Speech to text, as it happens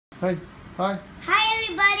Hey, hi. Hi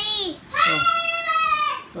everybody. Hi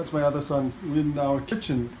everybody. That's my other son. We're in our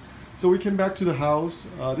kitchen. So we came back to the house.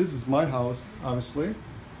 This is my house, obviously.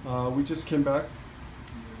 We just came back.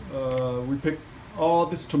 We picked all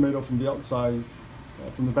this tomato from the outside,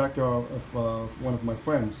 from the backyard of one of my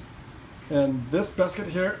friends. And this basket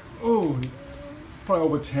here, oh, probably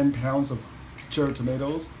over 10 pounds of cherry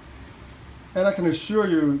tomatoes. And I can assure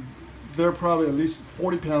you, there are probably at least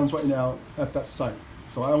 40 pounds right now at that site.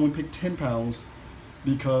 So I only picked 10 pounds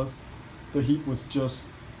because the heat was just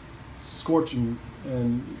scorching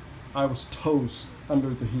and I was toast under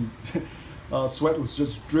the heat. Sweat was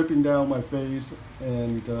just dripping down my face,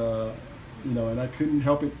 and and I couldn't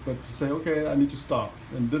help it but to say, okay, I need to stop.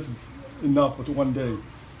 And this is enough for one day.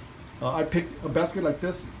 I picked a basket like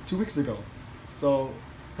this 2 weeks ago. So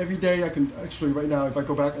every day I can actually, right now, if I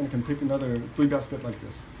go back, and I can pick another 3 baskets like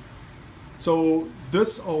this. So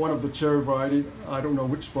this are one of the cherry variety. I don't know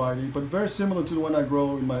which variety, but very similar to the one I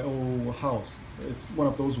grow in my old house. It's one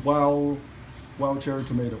of those wild cherry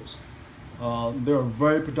tomatoes. They are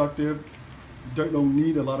very productive. They don't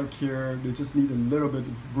need a lot of care. They just need a little bit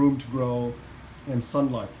of room to grow and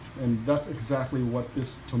sunlight. And that's exactly what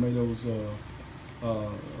this tomatoes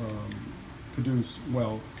produce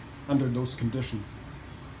well under those conditions.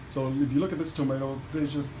 So if you look at this tomato,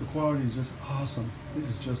 the quality is just awesome. This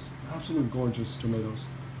is just absolutely gorgeous tomatoes.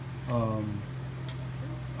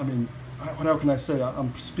 I mean, what else can I say?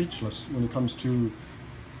 I'm speechless when it comes to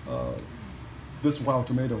this wild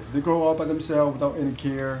tomato. They grow all by themselves without any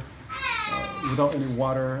care, without any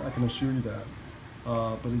water, I can assure you that.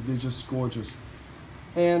 But they're just gorgeous.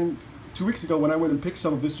 And 2 weeks ago when I went and picked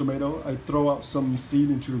some of this tomato, I throw out some seed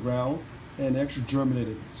into the ground and actually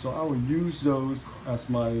germinated. So I will use those as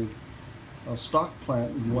my stock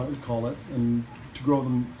plant, if you want to call it, and to grow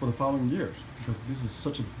them for the following years, because this is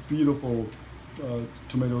such a beautiful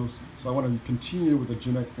tomatoes. So I want to continue with the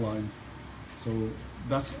genetic lines. So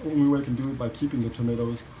that's the only way I can do it, by keeping the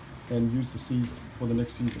tomatoes and use the seed for the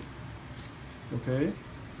next season. Okay,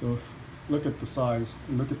 so look at the size,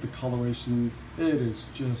 look at the colorations. It is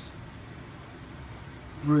just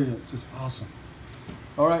brilliant, just awesome.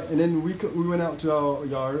 All right, and then we went out to our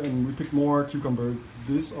yard and we picked more cucumber.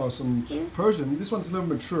 These are some Persian. This one's a little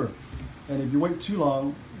mature, and if you wait too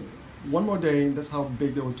long, one more day, that's how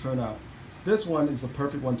big they will turn out. This one is a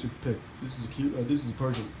perfect one to pick. This is a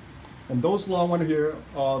Persian, and those long one here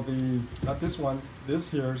are not this one.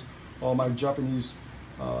 This here's are my Japanese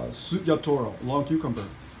Tsuyataro long cucumber.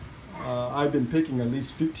 I've been picking at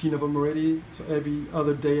least 15 of them already. So every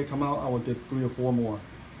other day I come out, I will get 3 or 4 more.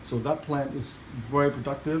 So that plant is very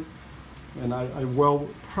productive, and I will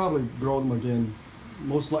probably grow them again,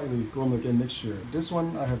 most likely grow them again next year. This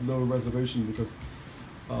one I have no reservation, because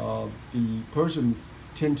the Persian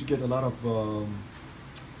tend to get a lot of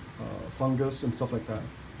fungus and stuff like that.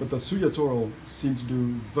 But the Tsuyataro seems to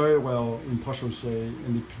do very well in partial shade,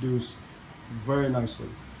 and they produce very nicely.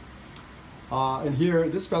 And here,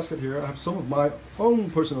 this basket here, I have some of my own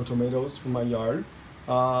personal tomatoes from my yard.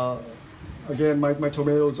 Again, my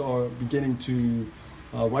tomatoes are beginning to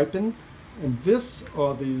ripen, and this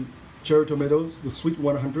are the cherry tomatoes, the Sweet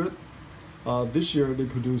 100. This year they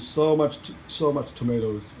produce so much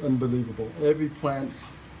tomatoes, unbelievable. Every plant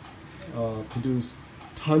produce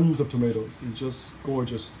tons of tomatoes. It's just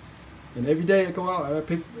gorgeous. And every day I go out and I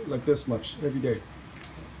pick like this much every day.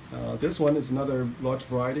 This one is another large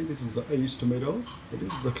variety. This is the Ace tomatoes. So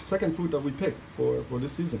this is the second fruit that we picked for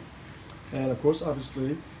this season. And of course,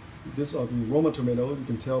 obviously, these are the Roma tomato. You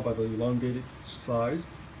can tell by the elongated size,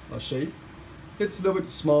 shape. It's a little bit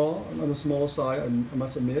small, on the small side, I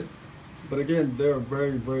must admit. But again, they're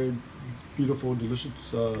very, very beautiful,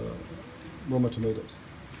 delicious Roma tomatoes.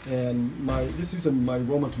 And this season, my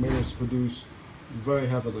Roma tomatoes produce very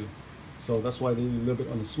heavily. So that's why they're a little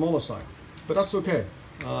bit on the smaller side. But that's okay.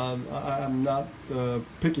 I'm not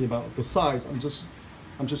picky about the size. I'm just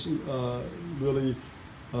really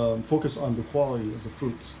focused on the quality of the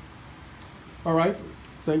fruits. All right,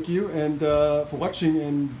 thank you and for watching,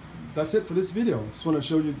 and that's it for this video. I just want to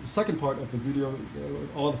show you the second part of the video,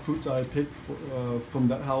 all the fruits I picked from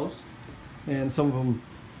that house, and some of them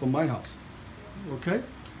from my house. Okay,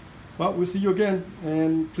 well, we'll see you again,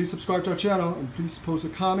 and please subscribe to our channel, and please post a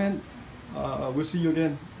comment. We'll see you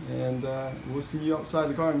again, and we'll see you outside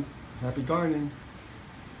the garden. Happy gardening.